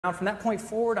From that point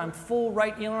forward, I'm full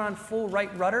right aileron, full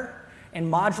right rudder, and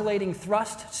modulating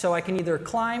thrust, so I can either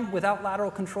climb without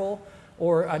lateral control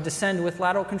or descend with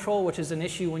lateral control, which is an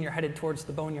issue when you're headed towards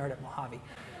the boneyard at Mojave.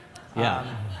 Yeah,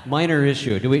 minor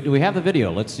issue. Do we have the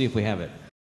video? Let's see if we have it.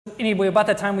 Anyway, about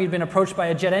that time, we'd been approached by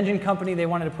a jet engine company. They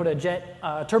wanted to put a jet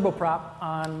turboprop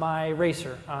on my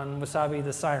racer, on Wasabi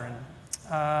the Siren.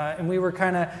 And we were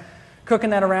kind of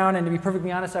cooking that around, and to be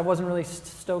perfectly honest, I wasn't really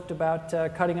stoked about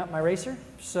cutting up my racer.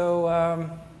 So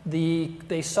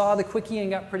they saw the quickie and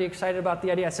got pretty excited about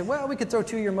the idea. I said, well, we could throw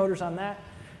 2-year motors on that.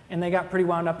 And they got pretty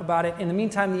wound up about it. In the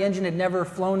meantime, the engine had never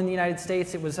flown in the United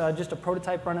States. It was just a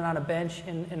prototype running on a bench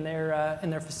in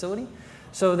their facility.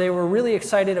 So they were really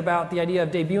excited about the idea of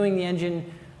debuting the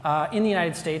engine in the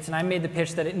United States, and I made the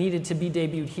pitch that it needed to be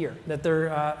debuted here. That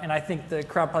and I think the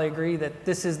crowd probably agree that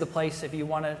this is the place if you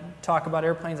want to talk about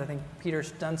airplanes. I think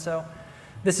Peter's done so.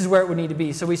 This is where it would need to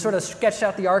be. So we sort of sketched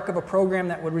out the arc of a program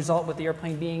that would result with the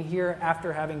airplane being here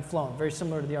after having flown, very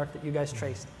similar to the arc that you guys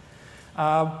traced.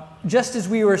 Just as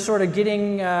we were sort of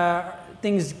getting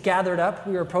things gathered up,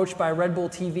 we were approached by Red Bull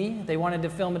TV. They wanted to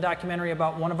film a documentary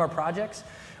about one of our projects.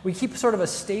 We keep sort of a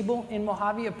stable in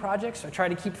Mojave of projects. I try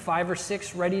to keep 5 or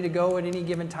 6 ready to go at any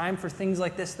given time for things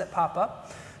like this that pop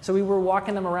up. So we were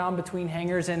walking them around between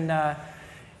hangars, and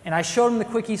I showed them the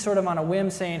quickie sort of on a whim,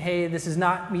 saying, hey, this is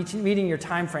not meeting your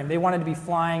time frame. They wanted to be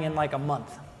flying in like a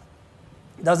month.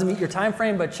 It doesn't meet your time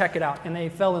frame, but check it out. And they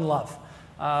fell in love.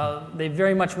 They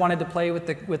very much wanted to play with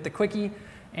the quickie,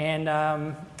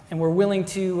 and were willing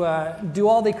to do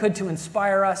all they could to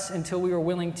inspire us until we were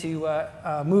willing to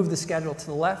move the schedule to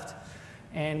the left,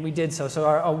 and we did so. So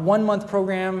a 1-month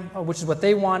program, which is what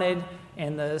they wanted,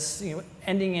 and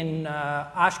ending in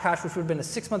Oshkosh, which would have been a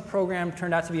 6-month program,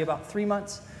 turned out to be about 3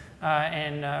 months,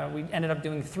 and we ended up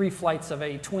doing 3 flights of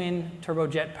a twin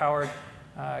turbojet-powered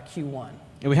Q1.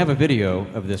 And we have a video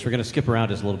of this. We're going to skip around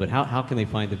just a little bit. How can they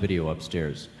find the video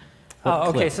upstairs?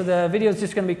 Okay, so the video is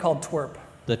just going to be called Twerp.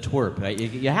 The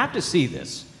Twerp. You have to see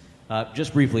this,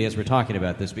 just briefly as we're talking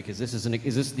about this, because this is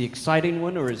is the exciting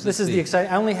one, or is this is the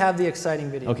exciting? I only have the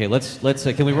exciting video. Okay, let's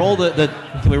can we roll the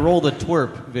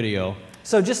Twerp video?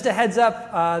 So just a heads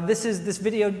up, this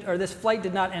video or this flight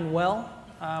did not end well.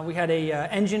 We had a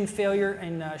engine failure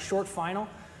in short final.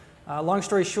 Long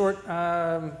story short.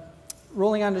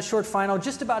 Rolling onto short final,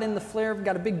 just about in the flare,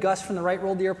 got a big gust from the right,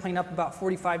 rolled the airplane up about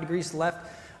 45 degrees to the left.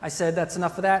 I said, that's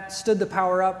enough of that, stood the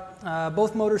power up.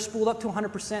 Both motors spooled up to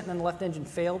 100%, and then the left engine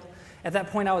failed. At that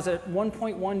point, I was at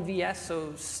 1.1 VS,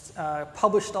 so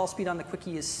published stall speed on the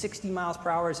quickie is 60 miles per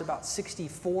hour, is about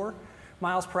 64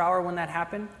 miles per hour when that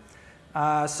happened.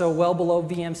 So well below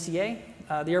VMCA.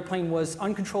 The airplane was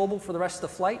uncontrollable for the rest of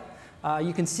the flight.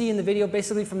 You can see in the video,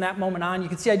 basically from that moment on, you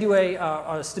can see I do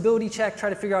a stability check, try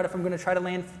to figure out if I'm going to try to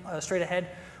land straight ahead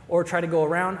or try to go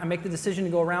around. I make the decision to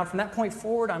go around. From that point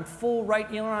forward, I'm full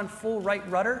right aileron, full right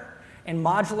rudder, and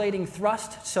modulating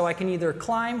thrust, so I can either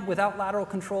climb without lateral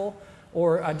control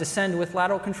or descend with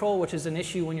lateral control, which is an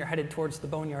issue when you're headed towards the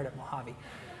boneyard at Mojave.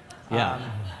 Yeah,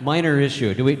 minor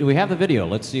issue. Do we have the video?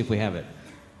 Let's see if we have it.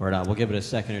 Or not. We'll give it a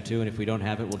second or two, and if we don't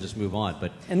have it, we'll just move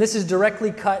on. And this is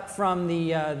directly cut from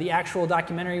the actual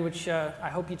documentary, which I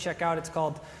hope you check out. It's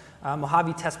called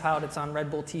Mojave Test Pilot. It's on Red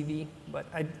Bull TV, but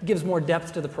it gives more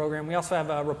depth to the program. We also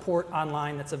have a report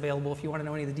online that's available if you want to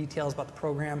know any of the details about the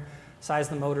program, size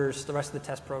of the motors, the rest of the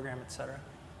test program, etc.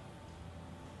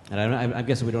 And I'm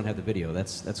guessing we don't have the video.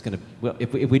 That's going to, well,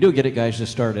 if we do get it, guys,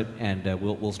 just start it, and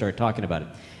we'll start talking about it.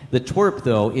 The Twerp,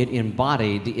 though, it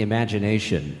embodied the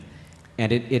imagination.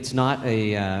 And it's not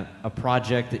a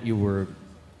project that you were,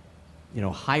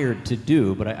 hired to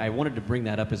do, but I wanted to bring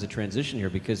that up as a transition here,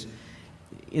 because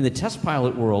in the test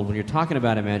pilot world, when you're talking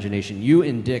about imagination, you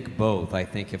and Dick both, I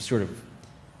think, have sort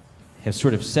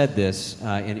of said this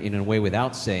in a way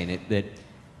without saying it, that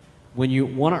when you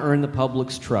want to earn the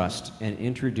public's trust and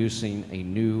introducing a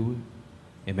new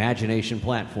imagination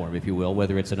platform, if you will,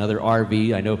 whether it's another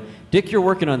RV. I know, Dick, you're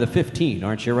working on the 15,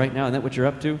 aren't you, right now? Isn't that what you're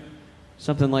up to?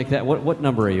 Something like that. What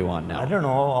number are you on now? I don't know.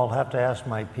 I'll have to ask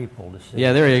my people to see.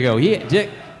 Yeah, there you go.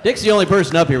 Dick's the only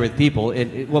person up here with people.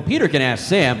 Well, Peter can ask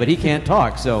Sam, but he can't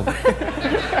talk, so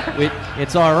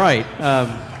it's all right.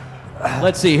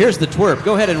 Let's see. Here's the Twerp.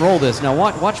 Go ahead and roll this. Now,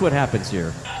 watch what happens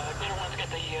here.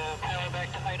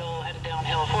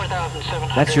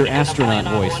 That's your astronaut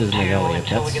voice, isn't it, Elliot?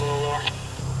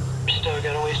 Still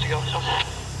got a ways to go.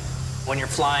 When you're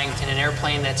flying in an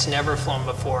airplane that's never flown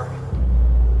before,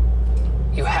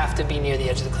 you have to be near the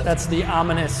edge of the cliff. That's the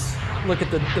ominous look at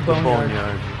the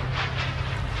boneyard.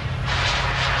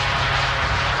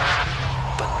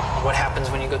 But what happens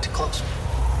when you go too close?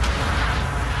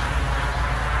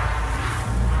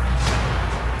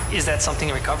 is that something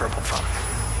recoverable from?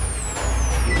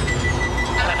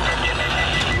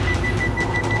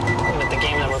 With the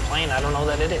game that we're playing, I don't know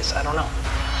that it is. I don't know.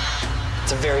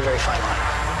 It's a very, very fine line.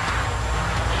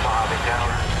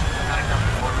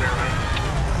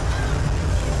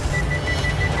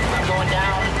 I'm going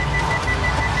down.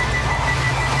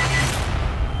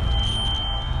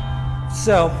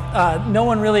 So, no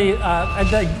one really,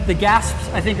 the gasps,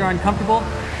 I think, are uncomfortable.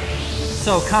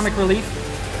 So, comic relief.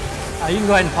 You can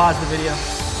go ahead and pause the video.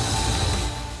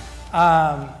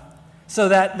 So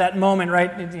that moment,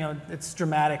 right? You know, it's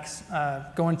dramatic.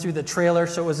 Going through the trailer.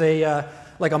 So it was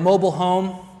like a mobile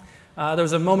home. There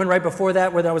was a moment right before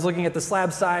that where I was looking at the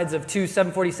slab sides of two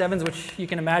 747s, which you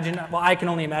can imagine. Well, I can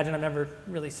only imagine. I've never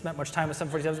really spent much time with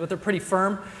 747s, but they're pretty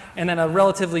firm. And then a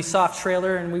relatively soft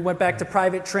trailer. And we went back to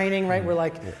private training, right? We're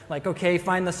like, okay,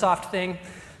 find the soft thing.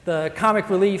 The comic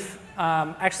relief.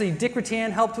 Actually, Dick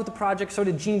Rattan helped with the project. So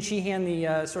did Gene Sheehan,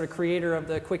 the sort of creator of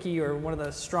the Quickie, or one of the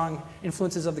strong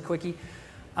influences of the Quickie.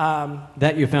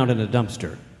 That you found in a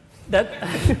dumpster. That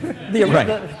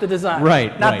the design.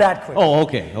 Right. Not that quick. Oh,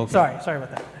 okay. Sorry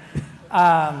about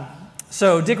that.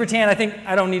 So Dick Rattan,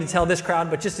 I don't need to tell this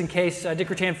crowd, but just in case, Dick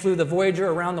Rattan flew the Voyager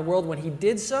around the world. When he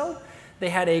did so, they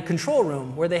had a control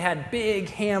room where they had big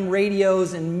ham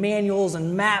radios and manuals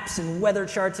and maps and weather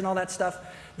charts and all that stuff.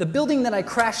 The building that I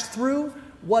crashed through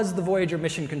was the Voyager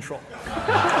mission control.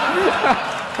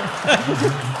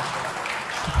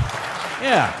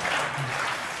 Yeah.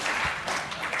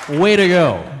 Way to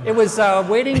go. It was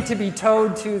waiting to be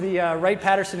towed to the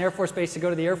Wright-Patterson Air Force Base to go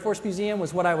to the Air Force Museum,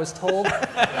 was what I was told.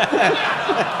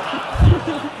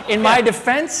 In my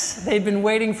defense, they'd been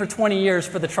waiting for 20 years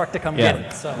for the truck to come get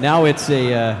it. So. Now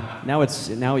now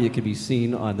it could be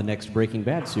seen on the next Breaking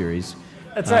Bad series.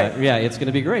 That's right. Yeah, it's going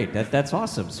to be great. That's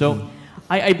awesome. So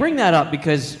I bring that up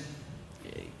because,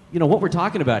 you know, what we're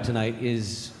talking about tonight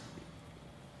is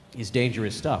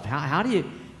dangerous stuff. How do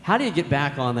you get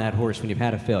back on that horse when you've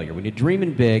had a failure? When you're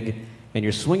dreaming big and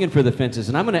you're swinging for the fences,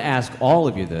 and I'm going to ask all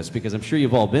of you this because I'm sure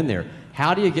you've all been there.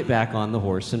 How do you get back on the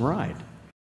horse and ride?